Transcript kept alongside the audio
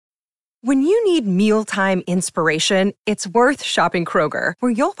When you need mealtime inspiration, it's worth shopping Kroger,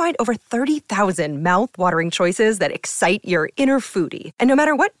 where you'll find over 30,000 mouth-watering choices that excite your inner foodie. And no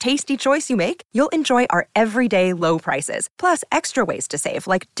matter what tasty choice you make, you'll enjoy our everyday low prices, plus extra ways to save,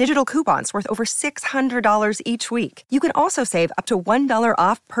 like digital coupons worth over $600 each week. You can also save up to $1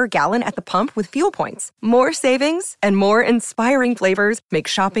 off per gallon at the pump with fuel points. More savings and more inspiring flavors make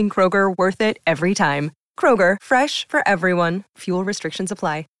shopping Kroger worth it every time. Kroger, fresh for everyone. Fuel restrictions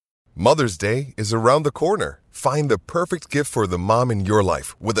apply. Mother's Day is around the corner. Find the perfect gift for the mom in your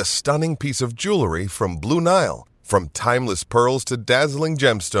life with a stunning piece of jewelry from Blue Nile. From timeless pearls to dazzling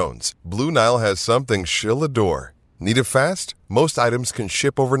gemstones, Blue Nile has something she'll adore. Need it fast? Most items can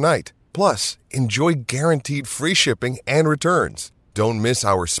ship overnight. Plus, enjoy guaranteed free shipping and returns. Don't miss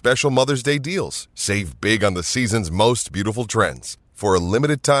our special Mother's Day deals. Save big on the season's most beautiful trends. For a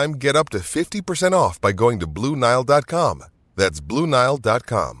limited time, get up to 50% off by going to BlueNile.com. That's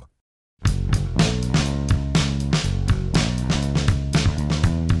BlueNile.com.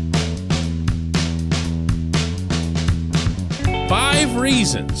 5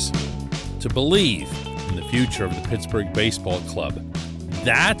 reasons to believe in the future of the Pittsburgh Baseball Club.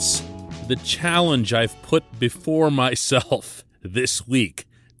 That's the challenge I've put before myself this week,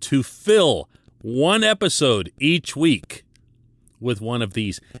 to fill one episode each week with one of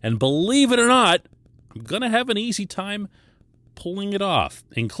these. And believe it or not, I'm going to have an easy time pulling it off,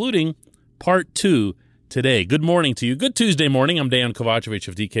 including part 2 today. Good morning to you. Good Tuesday morning. I'm Dejan Kovacevic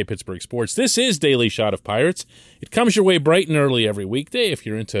of DK Pittsburgh Sports. This is Daily Shot of Pirates. It comes your way bright and early every weekday. If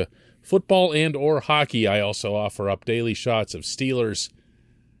you're into football and or hockey, I also offer up daily shots of Steelers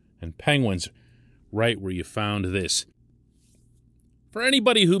and Penguins right where you found this. For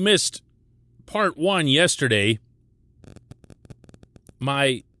anybody who missed part 1 yesterday,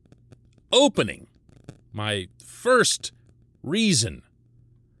 my opening, my first reason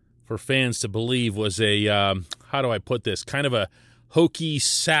for fans to believe was a, how do I put this, kind of a hokey,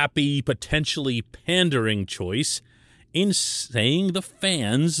 sappy, potentially pandering choice in saying the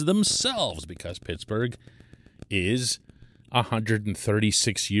fans themselves, because Pittsburgh is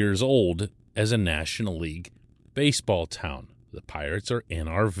 136 years old as a National League baseball town. The Pirates are in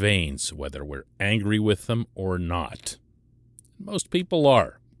our veins, whether we're angry with them or not. Most people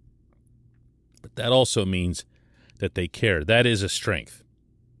are. But that also means that they care. That is a strength.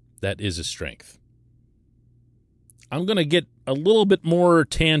 That is a strength. I'm going to get a little bit more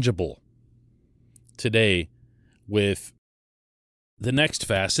tangible today with the next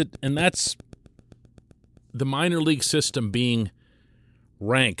facet, and that's the minor league system being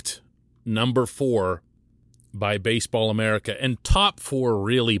ranked number 4 by Baseball America, and top 4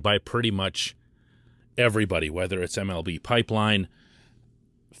 really by pretty much everybody, whether it's MLB Pipeline,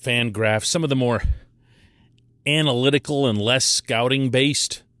 Fangraphs, some of the more analytical and less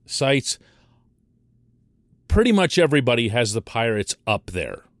scouting-based sites. Pretty much everybody has the Pirates up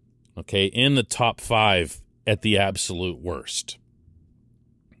there, okay, in the top 5 at the absolute worst.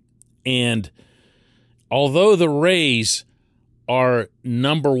 And although the Rays are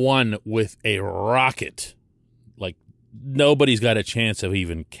number 1 with a rocket, like nobody's got a chance of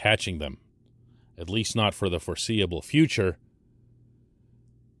even catching them, at least not for the foreseeable future,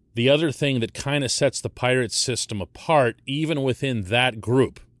 the other thing that kind of sets the Pirates system apart, even within that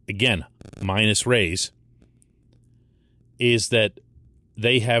group, again, minus Rays, is that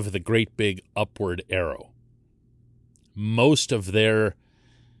they have the great big upward arrow. Most of their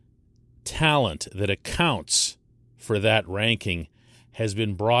talent that accounts for that ranking has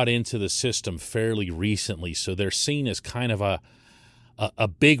been brought into the system fairly recently, so they're seen as kind of a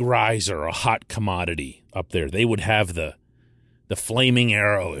big riser, a hot commodity up there. They would have the flaming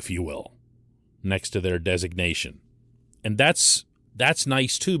arrow, if you will, next to their designation. And that's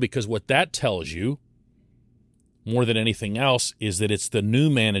nice, too, because what that tells you, more than anything else, is that it's the new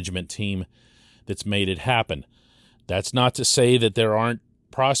management team that's made it happen. That's not to say that there aren't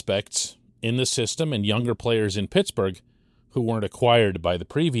prospects in the system and younger players in Pittsburgh who weren't acquired by the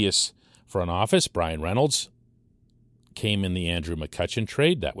previous front office. Brian Reynolds came in the Andrew McCutchen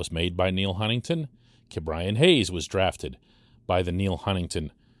trade. That was made by Neil Huntington. Ke'Bryan Hayes was drafted by the Neil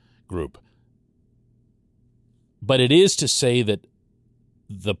Huntington group. But it is to say that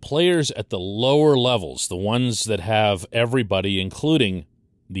the players at the lower levels, the ones that have everybody, including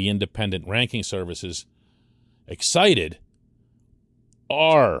the independent ranking services, excited,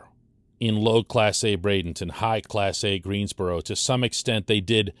 are in low Class A Bradenton, high Class A Greensboro. To some extent, they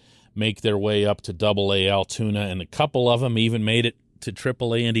did make their way up to Double A Altoona, and a couple of them even made it to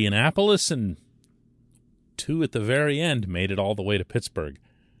Triple A Indianapolis, and 2 at the very end made it all the way to Pittsburgh.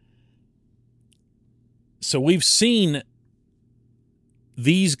 So we've seen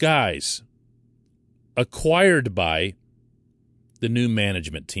these guys acquired by the new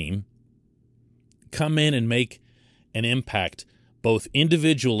management team come in and make an impact both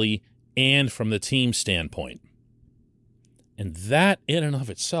individually and from the team standpoint. And that in and of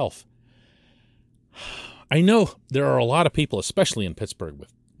itself, I know there are a lot of people, especially in Pittsburgh,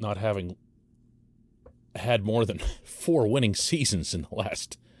 with not having had more than 4 winning seasons in the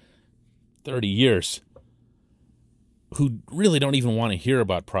last 30 years, who really don't even want to hear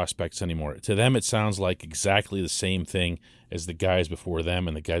about prospects anymore. To them, it sounds like exactly the same thing as the guys before them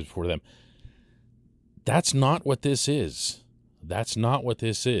and the guys before them. That's not what this is. That's not what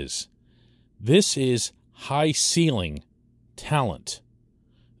this is. This is high-ceiling talent,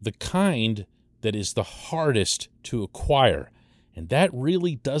 the kind that is the hardest to acquire. And that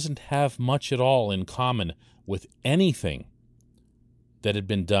really doesn't have much at all in common with anything that had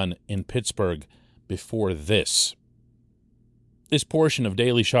been done in Pittsburgh before this. This portion of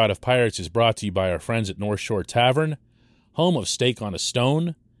Daily Shot of Pirates is brought to you by our friends at North Shore Tavern, home of Steak on a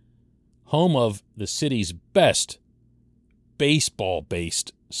Stone, home of the city's best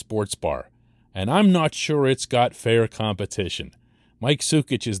baseball-based sports bar. And I'm not sure it's got fair competition. Mike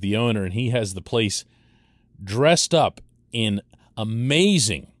Sukic is the owner, and he has the place dressed up in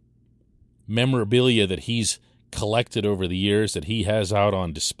amazing memorabilia that he's collected over the years, that he has out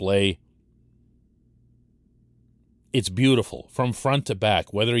on display. It's beautiful from front to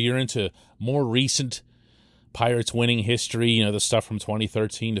back, whether you're into more recent Pirates winning history, the stuff from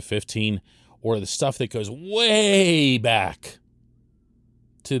 2013 to 15, or the stuff that goes way back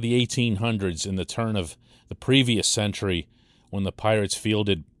to the 1800s in the turn of the previous century when the Pirates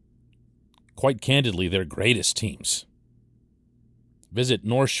fielded, quite candidly, their greatest teams. Visit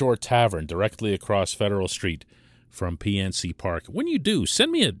North Shore Tavern directly across Federal Street from PNC Park. When you do,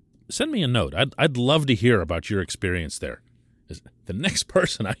 send me a note. I'd love to hear about your experience there. The next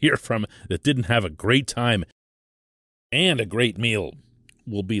person I hear from that didn't have a great time and a great meal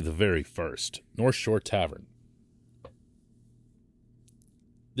will be the very first. North Shore Tavern.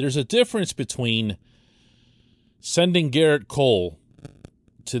 There's a difference between sending Garrett Cole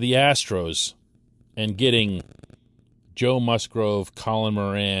to the Astros and getting Joe Musgrove, Colin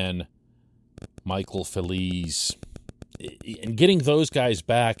Moran, Michael Feliz, and getting those guys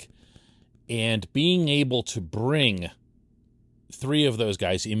back and being able to bring 3 of those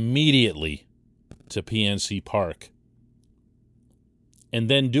guys immediately to PNC Park, and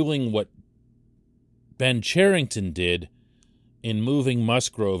then doing what Ben Cherington did in moving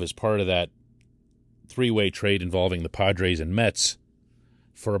Musgrove as part of that 3-way trade involving the Padres and Mets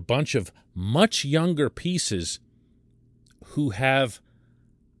for a bunch of much younger pieces who have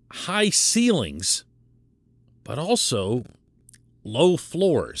high ceilings but also low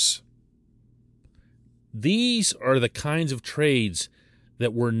floors. These are the kinds of trades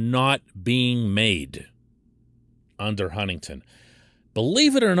that were not being made under Huntington.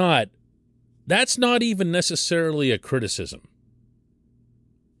 Believe it or not, that's not even necessarily a criticism,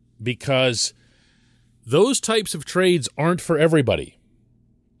 because those types of trades aren't for everybody.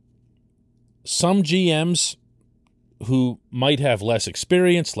 Some GMs who might have less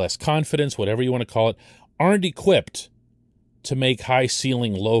experience, less confidence, whatever you want to call it, aren't equipped to make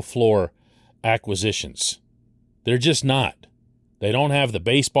high-ceiling, low-floor acquisitions. They're just not. They don't have the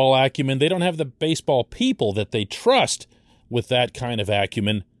baseball acumen. They don't have the baseball people that they trust with that kind of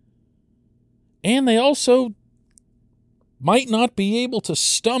acumen. And they also might not be able to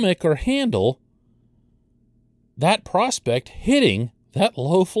stomach or handle that prospect hitting that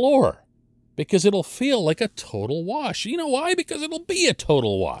low floor, because it'll feel like a total wash. You know why? Because it'll be a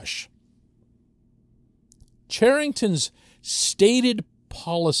total wash. Cherington's stated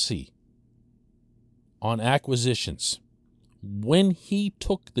policy on acquisitions when he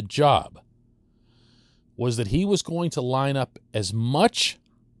took the job was that he was going to line up as much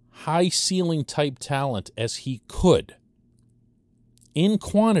high-ceiling type talent as he could in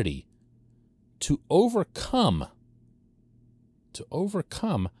quantity to overcome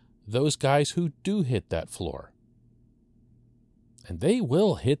those guys who do hit that floor. And they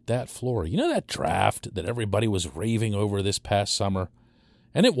will hit that floor. You know that draft that everybody was raving over this past summer?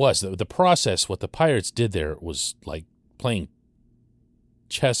 And it was. The process, what the Pirates did there was like playing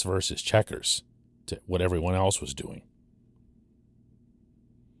chess versus checkers to what everyone else was doing.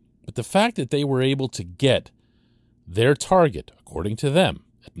 But the fact that they were able to get their target, according to them,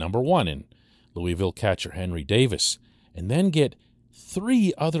 at number 1 in Louisville catcher Henry Davis, and then get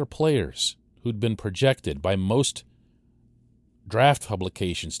 3 other players who'd been projected by most draft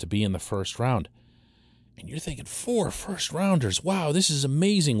publications to be in the first round, And you're thinking, 4 first-rounders, wow, this is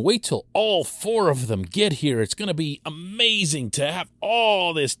amazing. Wait till all 4 of them get here. It's going to be amazing to have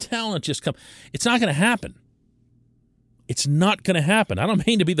all this talent just come. It's not going to happen. It's not going to happen. I don't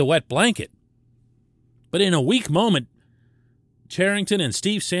mean to be the wet blanket. But in a weak moment, Cherington and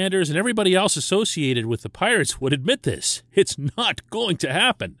Steve Sanders and everybody else associated with the Pirates would admit this. It's not going to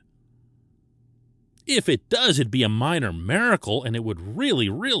happen. If it does, it'd be a minor miracle, and it would really,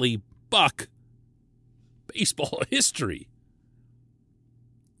 really buck baseball history.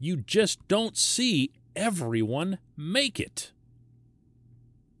 You just don't see everyone make it.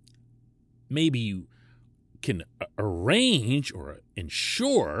 Maybe you can arrange or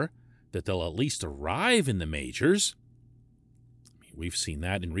ensure that they'll at least arrive in the majors. I mean, we've seen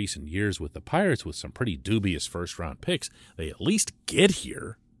that in recent years with the Pirates with some pretty dubious first-round picks. They at least get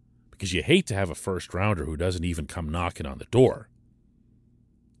here because you hate to have a first-rounder who doesn't even come knocking on the door.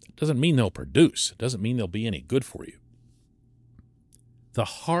 It doesn't mean they'll produce. It doesn't mean they'll be any good for you. The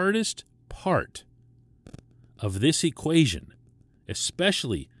hardest part of this equation,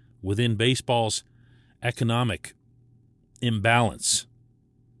 especially within baseball's economic imbalance,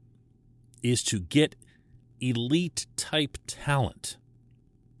 is to get elite-type talent.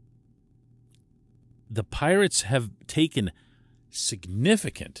 The Pirates have taken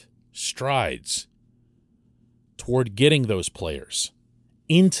significant strides toward getting those players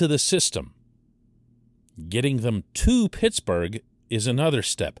into the system. Getting them to Pittsburgh is another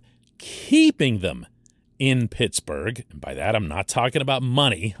step. Keeping them in Pittsburgh, and by that I'm not talking about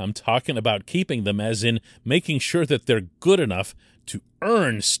money, I'm talking about keeping them as in making sure that they're good enough to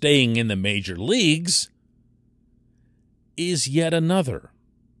earn staying in the major leagues, is yet another.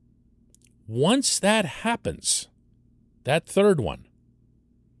 Once that happens, that third one,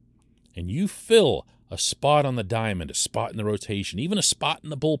 and you fill a spot on the diamond, a spot in the rotation, even a spot in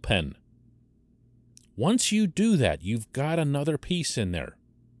the bullpen, once you do that, you've got another piece in there.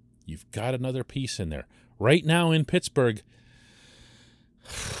 You've got another piece in there. Right now in Pittsburgh,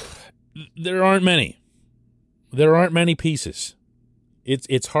 there aren't many. There aren't many pieces.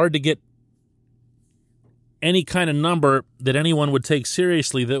 It's hard to get any kind of number that anyone would take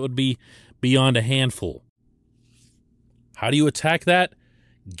seriously that would be beyond a handful. How do you attack that?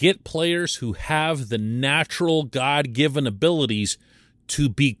 Get players who have the natural God-given abilities to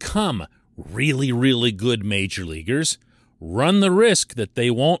become really, really good major leaguers. Run the risk that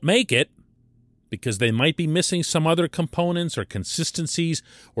they won't make it because they might be missing some other components or consistencies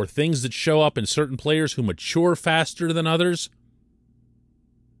or things that show up in certain players who mature faster than others.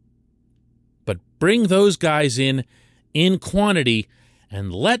 But bring those guys in quantity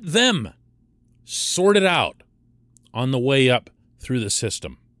and let them sort it out on the way up through the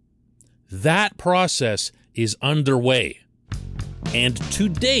system. That process is underway. And to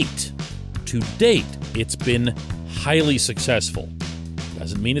date, it's been highly successful.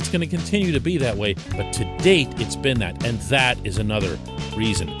 Doesn't mean it's going to continue to be that way, but to date, it's been that. And that is another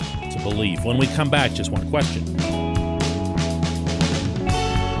reason to believe. When we come back, just one question.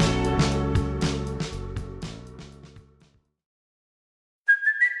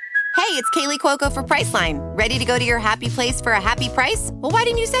 Hey, it's Kaylee Cuoco for Priceline. Ready to go to your happy place for a happy price? Well, why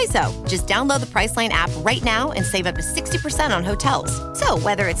didn't you say so? Just download the Priceline app right now and save up to 60% on hotels. So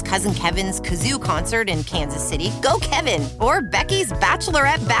whether it's Cousin Kevin's Kazoo Concert in Kansas City, go Kevin, or Becky's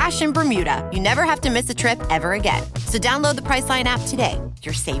Bachelorette Bash in Bermuda, you never have to miss a trip ever again. So download the Priceline app today.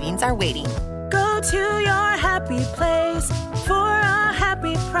 Your savings are waiting. Go to your happy place for a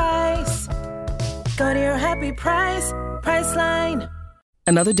happy price. Go to your happy price, Priceline.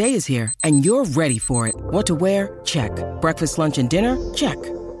 Another day is here, and you're ready for it. What to wear? Check. Breakfast, lunch, and dinner? Check.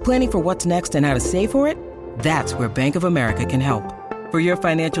 Planning for what's next and how to save for it? That's where Bank of America can help. For your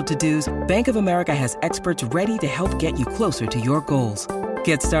financial to-dos, Bank of America has experts ready to help get you closer to your goals.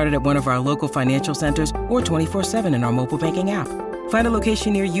 Get started at one of our local financial centers or 24/7 in our mobile banking app. Find a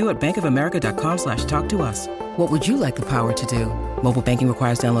location near you at bankofamerica.com/talktous. What would you like the power to do? Mobile banking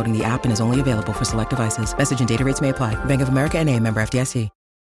requires downloading the app and is only available for select devices. Message and data rates may apply. Bank of America N.A., member FDIC.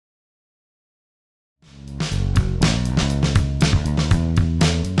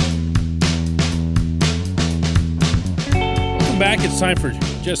 Welcome back. It's time for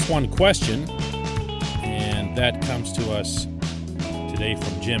just one question. And that comes to us today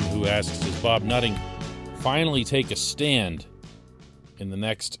from Jim, who asks, does Bob Nutting finally take a stand in the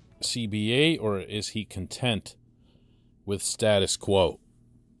next CBA, or is he content with status quo?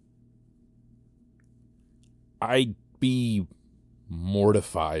 I'd be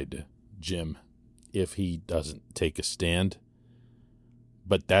mortified, Jim, if he doesn't take a stand.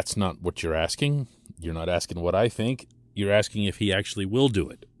 But that's not what you're asking. You're not asking what I think. You're asking if he actually will do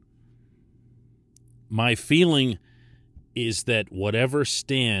it. My feeling is that whatever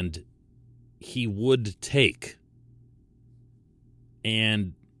stand he would take,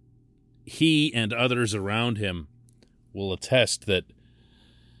 and he and others around him will attest that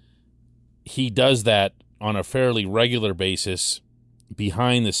he does that on a fairly regular basis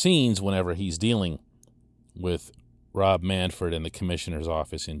behind the scenes whenever he's dealing with Rob Manfred and the commissioner's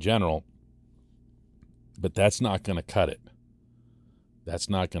office in general. But that's not going to cut it. That's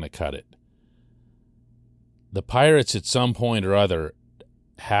not going to cut it. The Pirates at some point or other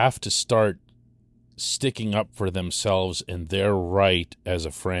have to start sticking up for themselves and their right as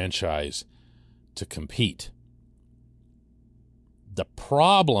a franchise to compete. The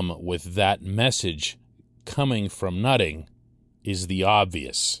problem with that message coming from Nutting is the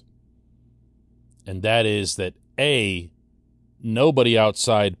obvious. And that is that A, nobody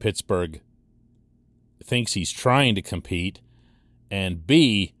outside Pittsburgh thinks he's trying to compete, and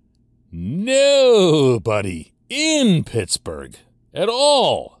B, nobody in Pittsburgh at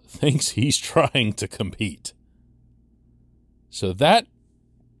all thinks he's trying to compete. So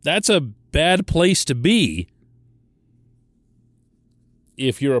that's a bad place to be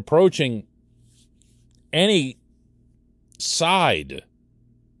if you're approaching any side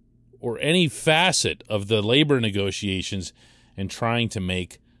or any facet of the labor negotiations and trying to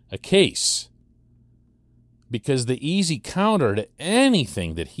make a case. Because the easy counter to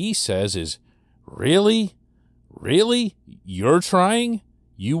anything that he says is, really? Really? You're trying?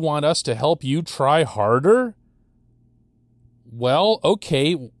 You want us to help you try harder? Well,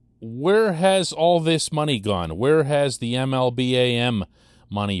 okay, where has all this money gone? Where has the MLBAM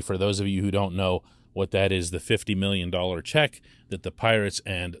money, for those of you who don't know what that is, the $50 million check that the Pirates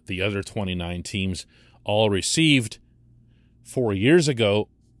and the other 29 teams all received 4 years ago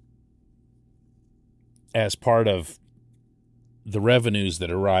as part of the revenues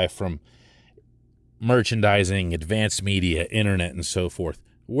that arrive from merchandising, advanced media, internet, and so forth.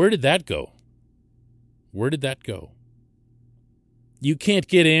 Where did that go? Where did that go? You can't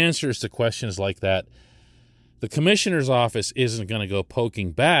get answers to questions like that. The commissioner's office isn't going to go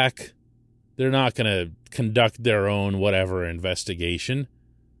poking back. They're not going to conduct their own whatever investigation.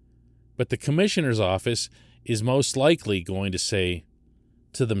 But the commissioner's office is most likely going to say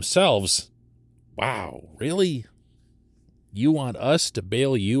to themselves, wow, really? You want us to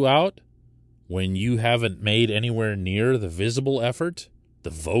bail you out when you haven't made anywhere near the visible effort, the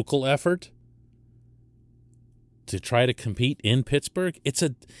vocal effort to try to compete in Pittsburgh?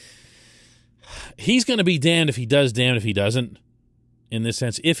 He's going to be damned if he does, damned if he doesn't. In this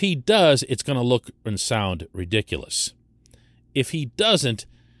sense, if he does, it's going to look and sound ridiculous. If he doesn't,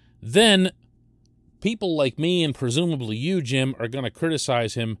 then people like me and presumably you, Jim, are going to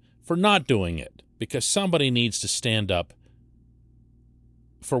criticize him for not doing it, because somebody needs to stand up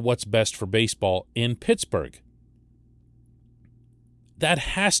for what's best for baseball in Pittsburgh. That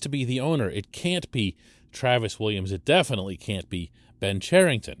has to be the owner. It can't be Travis Williams. It definitely can't be Ben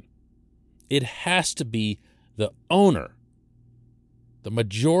Cherington. It has to be the owner, the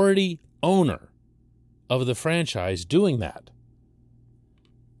majority owner of the franchise doing that.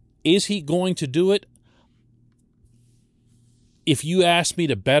 Is he going to do it? If you ask me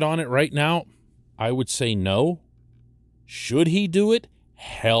to bet on it right now, I would say no. Should he do it?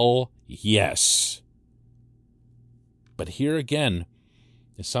 Hell yes. But here again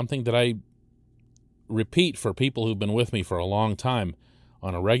is something that I repeat for people who've been with me for a long time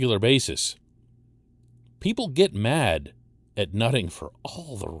on a regular basis. People get mad at Nutting for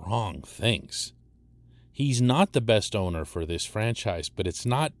all the wrong things. He's not the best owner for this franchise, but it's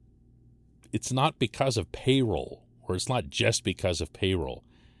not because of payroll, or it's not just because of payroll.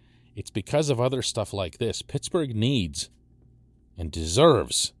 It's because of other stuff like this. Pittsburgh needs and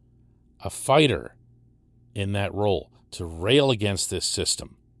deserves a fighter in that role to rail against this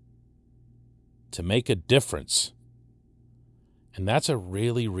system, to make a difference. And that's a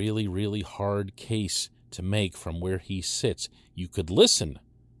really, really, really hard case to make from where he sits. You could listen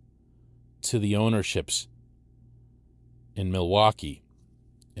to the ownerships in Milwaukee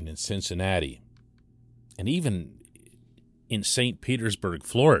and in Cincinnati and even in St. Petersburg,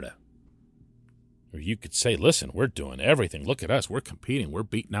 Florida. Or you could say, listen, we're doing everything. Look at us. We're competing. We're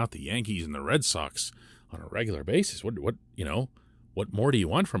beating out the Yankees and the Red Sox on a regular basis. What more do you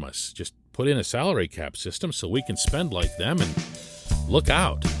want from us? Just put in a salary cap system so we can spend like them and look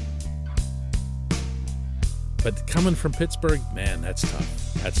out. But coming from Pittsburgh, man, that's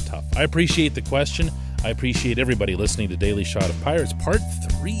tough. That's tough. I appreciate the question. I appreciate everybody listening to Daily Shot of Pirates. Part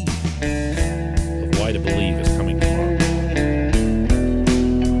 3 of Why to Believe is coming